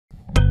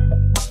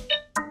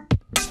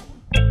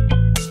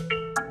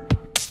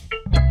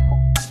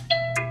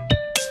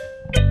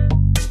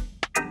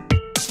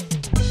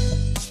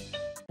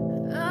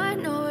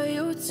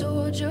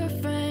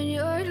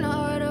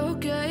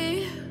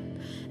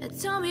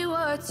me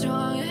what's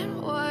wrong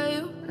and why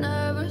you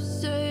never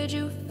said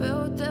you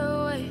felt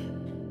that way.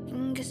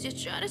 And guess you're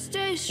trying to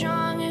stay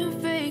strong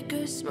and fake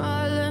a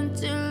smile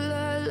until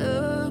I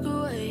look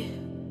away.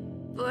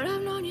 But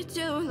I've known you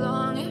too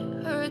long,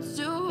 it hurts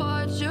to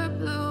watch your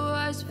blue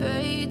eyes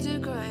fade to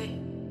gray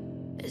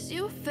as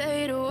you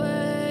fade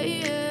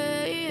away,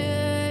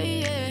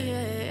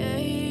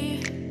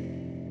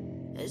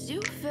 as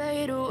you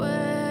fade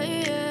away.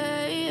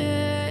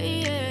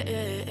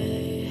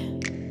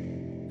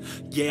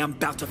 Yeah, I'm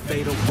about to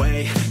fade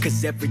away,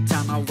 cause every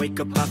time I wake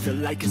up I feel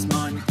like it's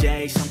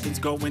Monday. Something's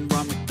going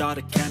wrong with all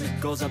the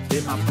chemicals up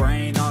in my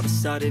brain. All of a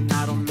sudden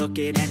I don't look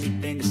at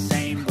anything the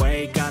same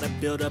way. Got a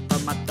build up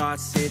of my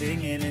thoughts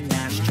sitting in an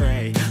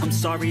ashtray. I'm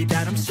sorry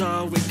that I'm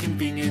so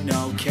inconvenient,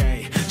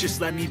 okay. Just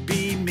let me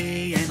be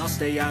me and I'll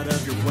stay out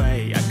of your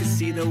way. I can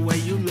see the way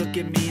you look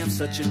at me, I'm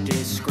such a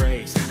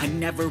disgrace. I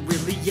never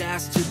really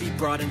asked to be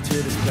brought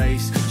into this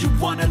place. You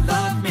wanna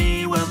love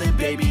me? Well then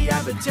baby I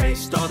have a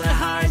taste. All the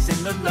highs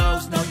and the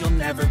lows, no you'll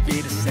never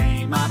be the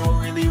same. I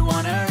don't really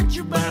wanna hurt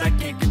you but I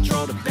can't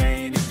control the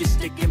pain. If you're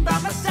sticking by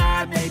my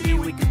side maybe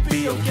we could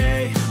be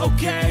okay.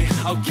 Okay,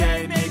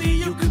 maybe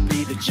you could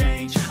be the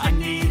change I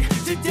need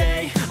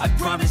today. I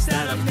promise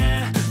that I've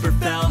never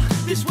felt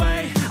this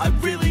way. I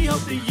really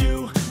hope that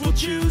you will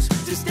choose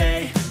to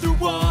stay through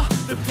all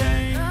the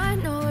pain. I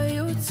know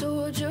you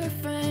told your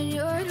friend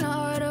you're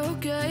not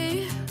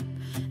okay,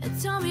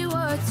 and tell me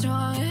what's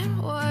wrong and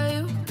why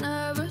you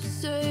never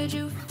said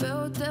you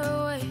felt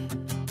that way.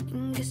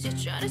 And guess you're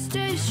trying to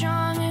stay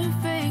strong and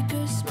fake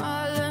a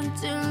smile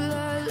until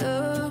I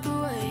look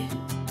away.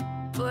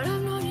 But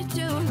I've known you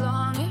too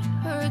long, it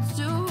hurts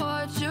to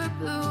watch your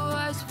blue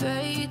eyes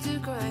fade to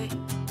gray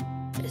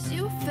as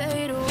you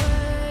fade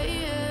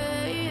away,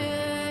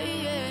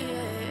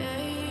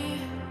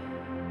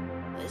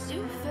 as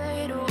you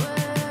fade away,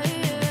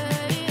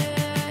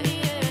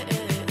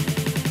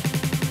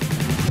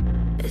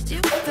 as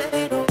you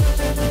fade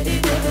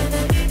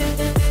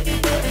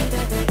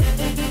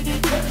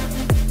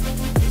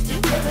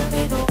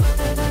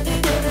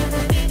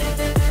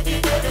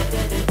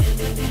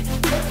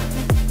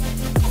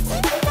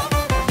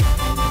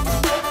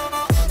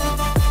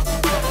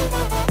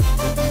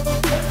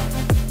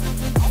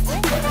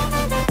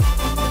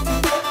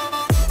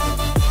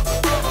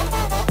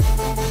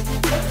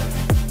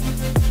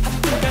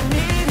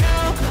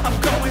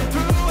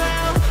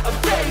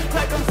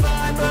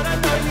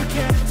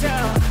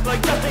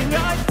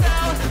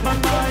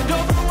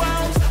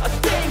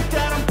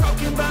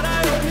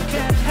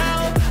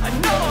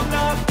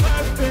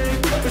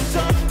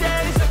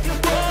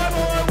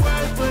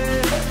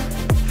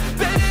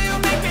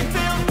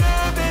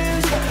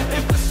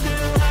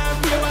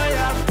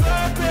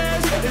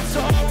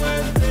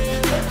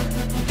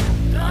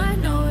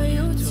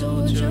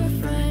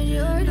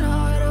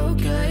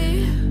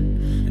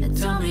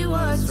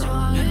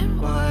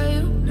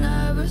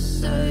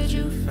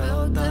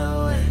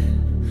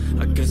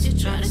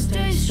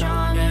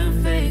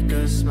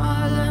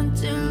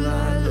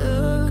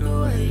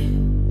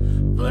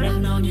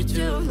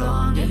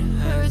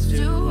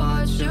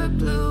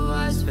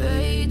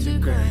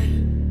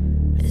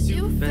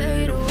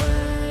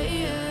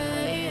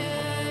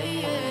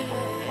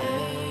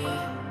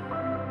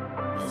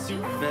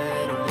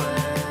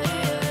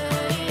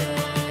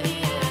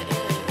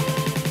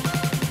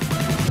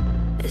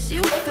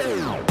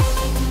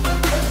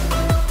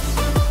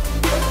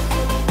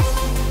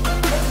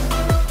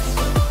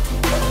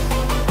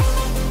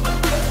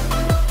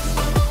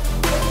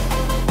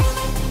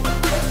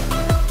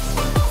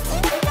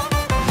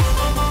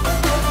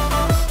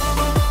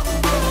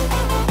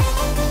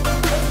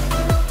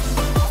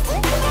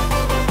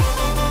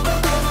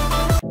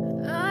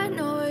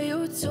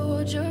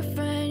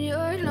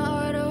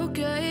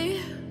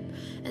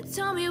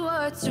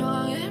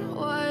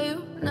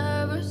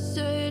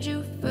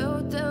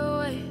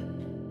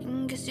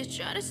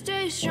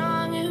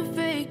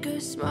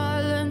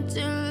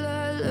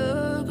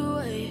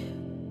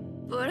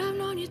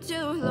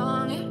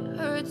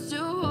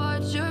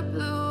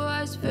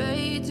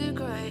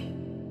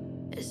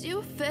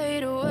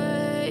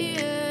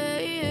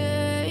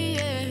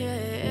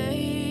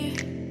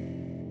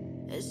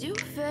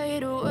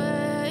away.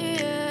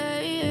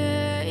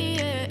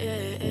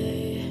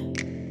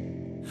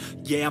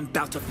 Yeah, I'm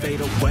about to fade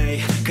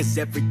away, cause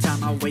every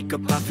time I wake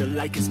up I feel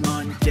like it's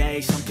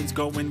Monday. Something's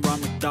going wrong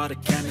with all the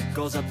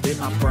chemicals up in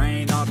my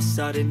brain. All of a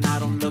sudden I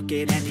don't look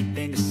at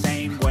anything the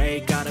same way.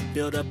 Got a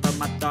build up of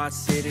my thoughts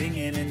sitting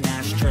in an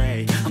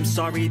ashtray. I'm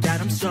sorry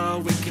that I'm so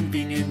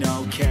inconvenient,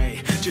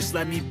 okay. Just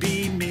let me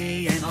be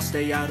me and I'll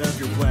stay out of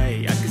your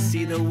way. I can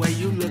see the way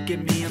you look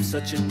at me, I'm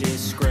such a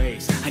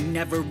disgrace. I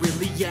never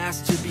really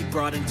asked to be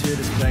brought into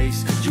this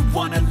place. You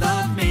wanna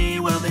love me?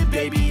 Well then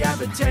baby I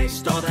have a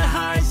taste. All the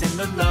highs and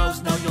the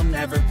lows, no you'll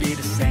never be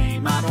the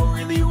same. I don't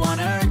really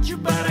wanna hurt you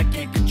but I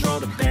can't control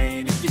the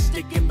pain. If you're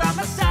sticking by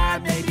my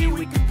side maybe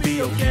we could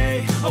be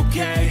okay.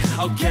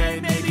 Okay,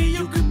 maybe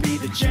you could be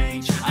the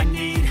change I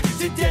need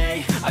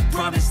today. I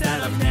promise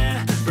that I've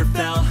never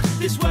felt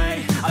this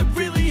way. I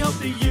really hope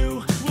that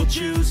you will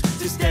choose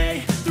to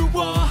stay through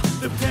all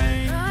the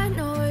pain. I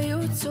know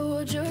you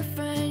told your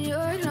friend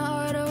you're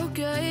not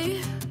okay,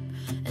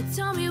 and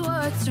tell me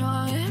what's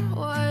wrong and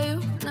why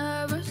you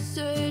never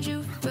said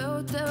you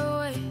felt that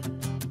way.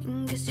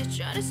 Guess you're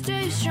trying to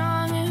stay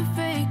strong and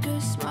fake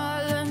a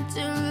smile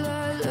until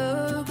I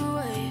look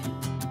away.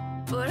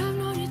 But I've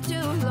known you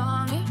too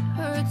long, it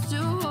hurts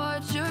to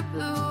watch your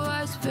blue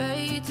eyes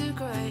fade to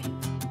gray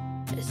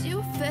as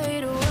you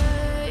fade away.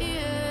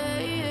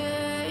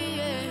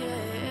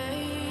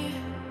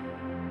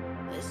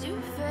 As you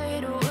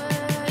fade away.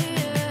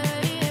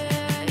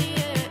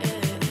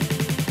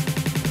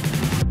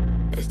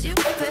 As you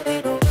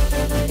fade away.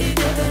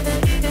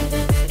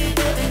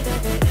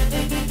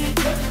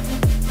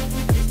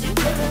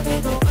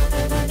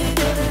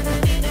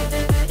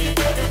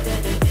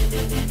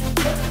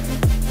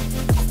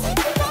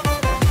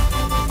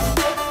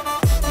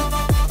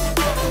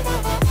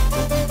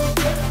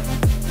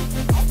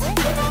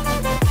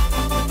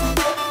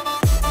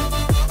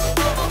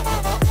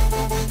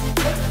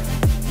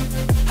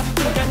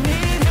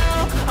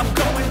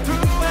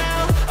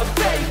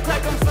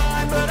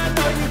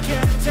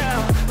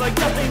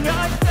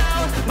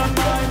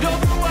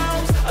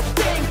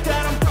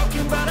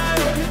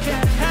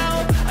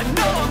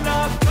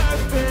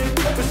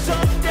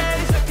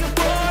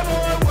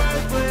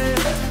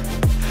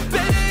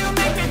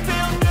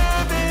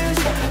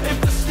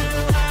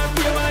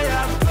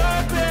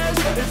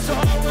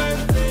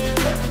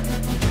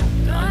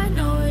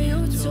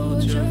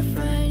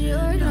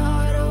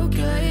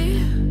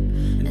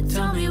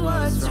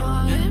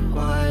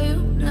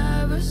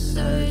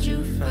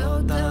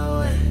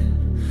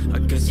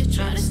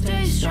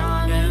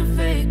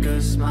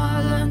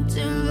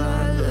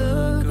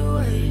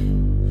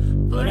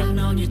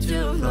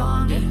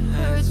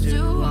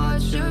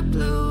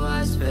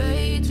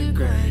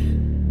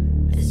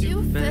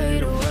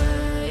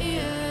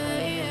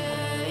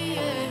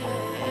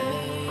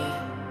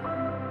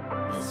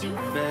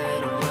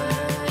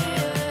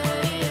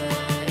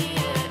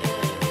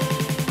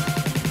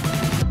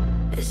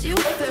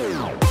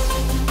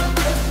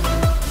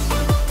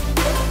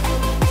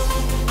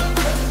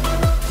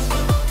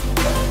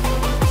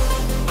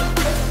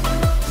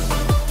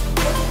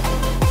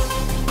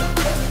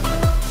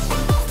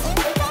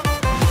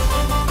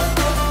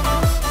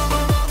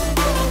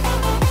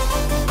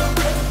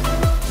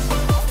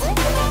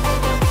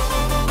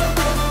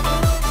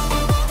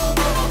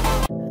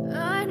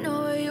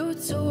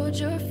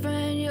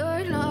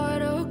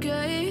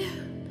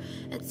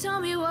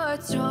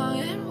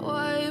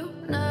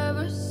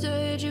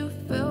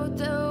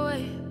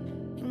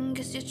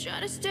 Try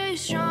to stay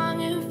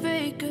strong and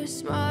fake a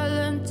smile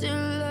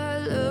until I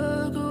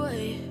look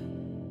away.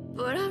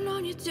 But I've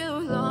known you too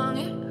long,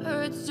 it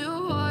hurts to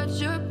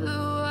watch your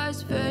blue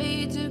eyes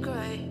fade to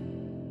gray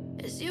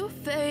as you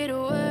fade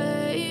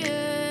away.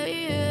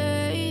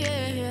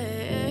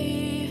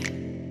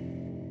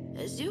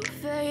 As you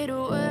fade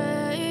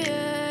away.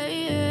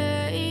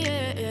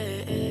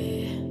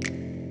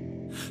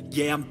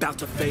 Yeah, I'm about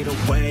to fade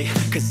away,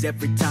 cause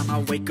every time I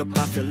wake up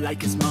I feel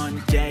like it's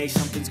Monday.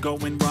 Something's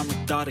going wrong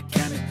with all the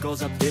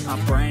chemicals up in my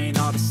brain.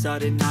 All of a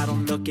sudden I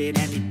don't look at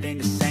anything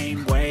the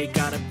same way.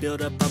 Gotta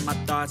build up of my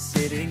thoughts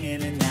sitting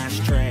in an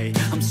ashtray.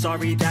 I'm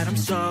sorry that I'm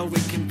so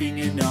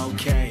inconvenient,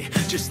 okay.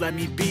 Just let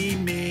me be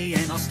me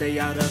and I'll stay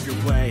out of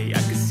your way.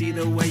 I can see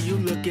the way you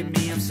look at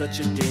me, I'm such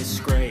a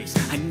disgrace.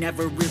 I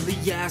never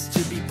really asked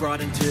to be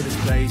brought into this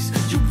place.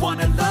 You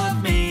wanna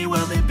love me?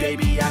 Well then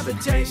baby have a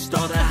taste.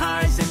 All the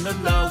highs and the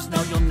lows,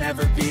 no you'll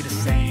never be the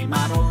same.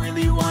 I don't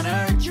really wanna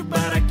hurt you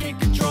but I can't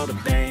control the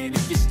pain.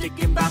 If you're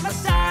sticking by my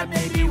side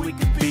maybe we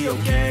could be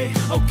okay.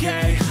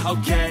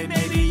 Okay,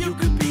 maybe you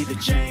could be the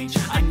change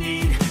I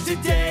need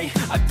today.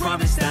 I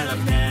promise that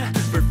I've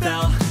never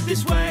felt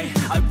this way.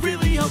 I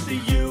really hope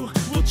that you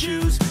will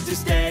choose to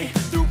stay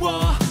through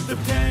all the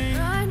pain.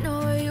 I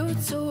know you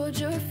told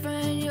your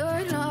friend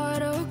you're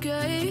not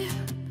okay,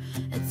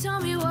 and tell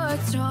me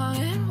what's wrong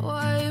and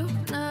why you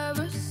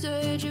never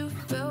said you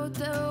felt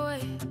that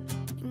way.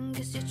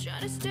 Guess you're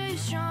trying to stay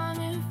strong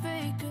and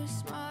fake a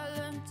smile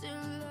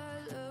until I